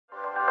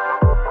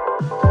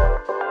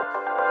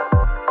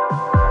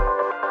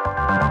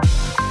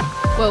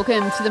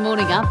Welcome to the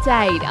Morning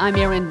Update. I'm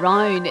Erin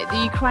Roan.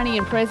 The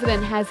Ukrainian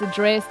president has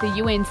addressed the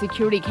UN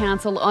Security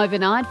Council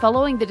overnight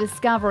following the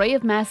discovery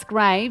of mass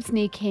graves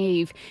near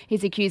Kyiv.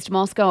 He's accused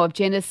Moscow of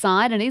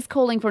genocide and is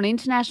calling for an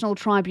international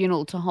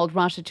tribunal to hold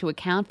Russia to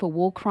account for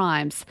war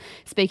crimes.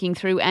 Speaking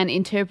through an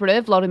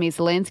interpreter, Volodymyr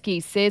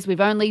Zelensky says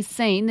we've only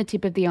seen the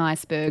tip of the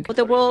iceberg.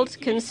 The world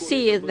can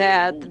see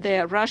that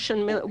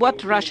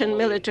what Russian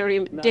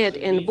military did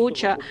in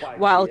Bucha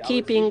while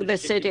keeping the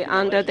city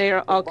under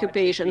their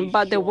occupation,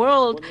 but the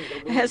world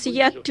has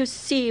yet to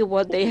see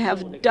what they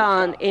have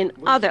done in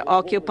other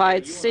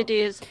occupied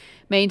cities.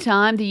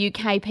 Meantime, the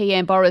UK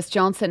PM Boris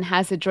Johnson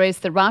has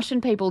addressed the Russian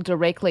people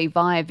directly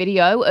via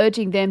video,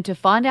 urging them to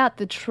find out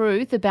the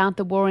truth about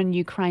the war in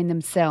Ukraine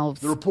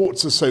themselves. The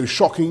reports are so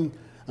shocking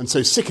and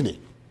so sickening.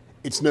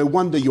 It's no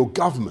wonder your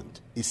government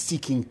is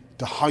seeking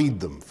to hide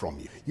them from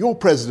you. Your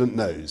president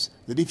knows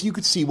that if you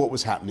could see what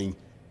was happening,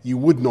 you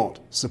would not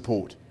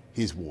support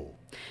his war.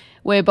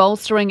 We're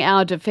bolstering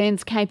our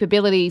defence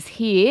capabilities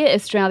here.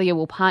 Australia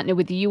will partner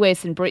with the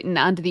US and Britain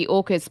under the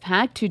AUKUS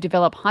Pact to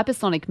develop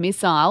hypersonic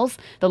missiles.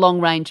 The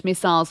long-range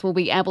missiles will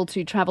be able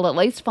to travel at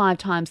least 5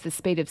 times the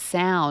speed of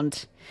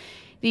sound.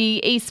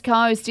 The East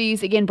Coast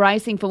is again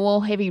bracing for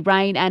more heavy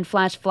rain and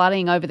flash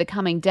flooding over the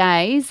coming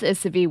days. A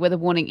severe weather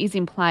warning is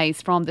in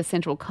place from the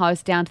Central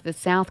Coast down to the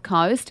South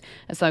Coast.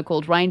 A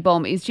so-called rain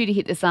bomb is due to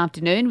hit this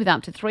afternoon with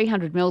up to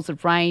 300 mils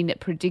of rain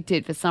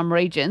predicted for some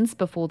regions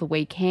before the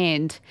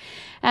weekend.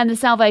 And the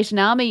Salvation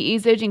Army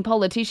is urging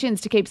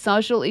politicians to keep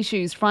social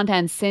issues front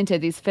and centre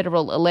this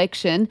federal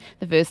election.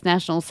 The first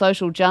national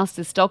social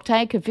justice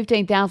stocktake of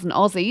 15,000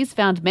 Aussies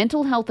found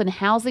mental health and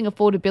housing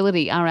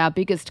affordability are our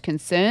biggest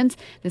concerns.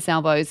 The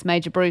Salvo's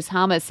Major Bruce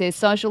Harmer says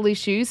social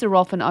issues are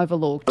often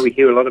overlooked. We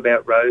hear a lot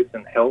about roads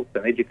and health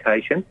and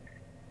education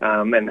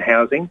and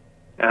housing,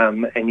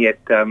 and yet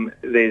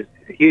there's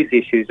huge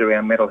issues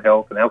around mental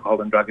health and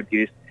alcohol and drug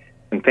abuse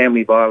and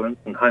family violence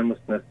and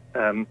homelessness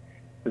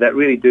that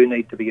really do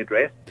need to be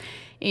addressed.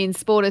 In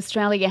sport,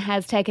 Australia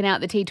has taken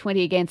out the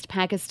T20 against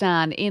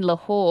Pakistan in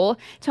Lahore.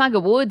 Tiger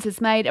Woods has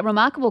made a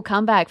remarkable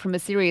comeback from a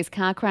serious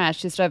car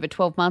crash just over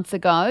 12 months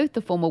ago. The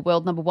former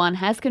world number one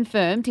has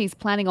confirmed he's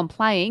planning on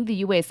playing the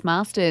US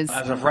Masters.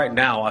 As of right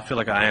now, I feel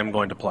like I am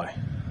going to play.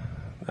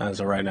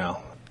 As of right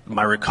now.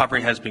 My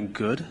recovery has been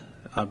good.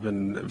 I've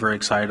been very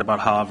excited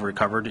about how I've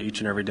recovered each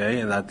and every day,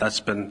 and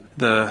that's been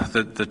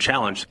the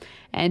challenge.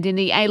 And in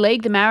the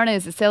A-League, the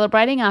Mariners are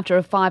celebrating after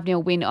a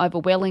 5-0 win over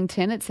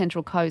Wellington at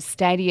Central Coast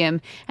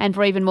Stadium. And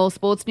for even more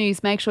sports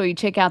news, make sure you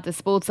check out the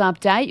Sports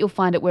Update. You'll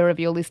find it wherever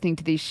you're listening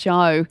to this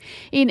show.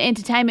 In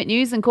entertainment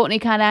news, and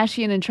Kourtney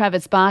Kardashian and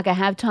Travis Barker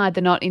have tied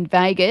the knot in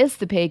Vegas,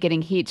 the pair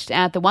getting hitched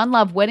at the One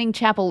Love Wedding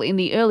Chapel in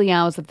the early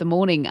hours of the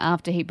morning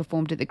after he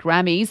performed at the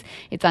Grammys.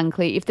 It's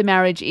unclear if the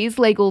marriage is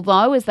legal,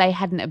 though, as they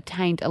hadn't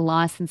obtained a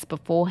licence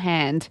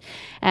beforehand.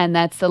 And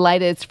that's the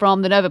latest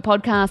from the Nova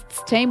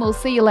Podcasts team. We'll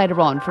see you later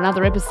on for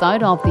another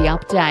episode of The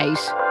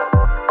Update.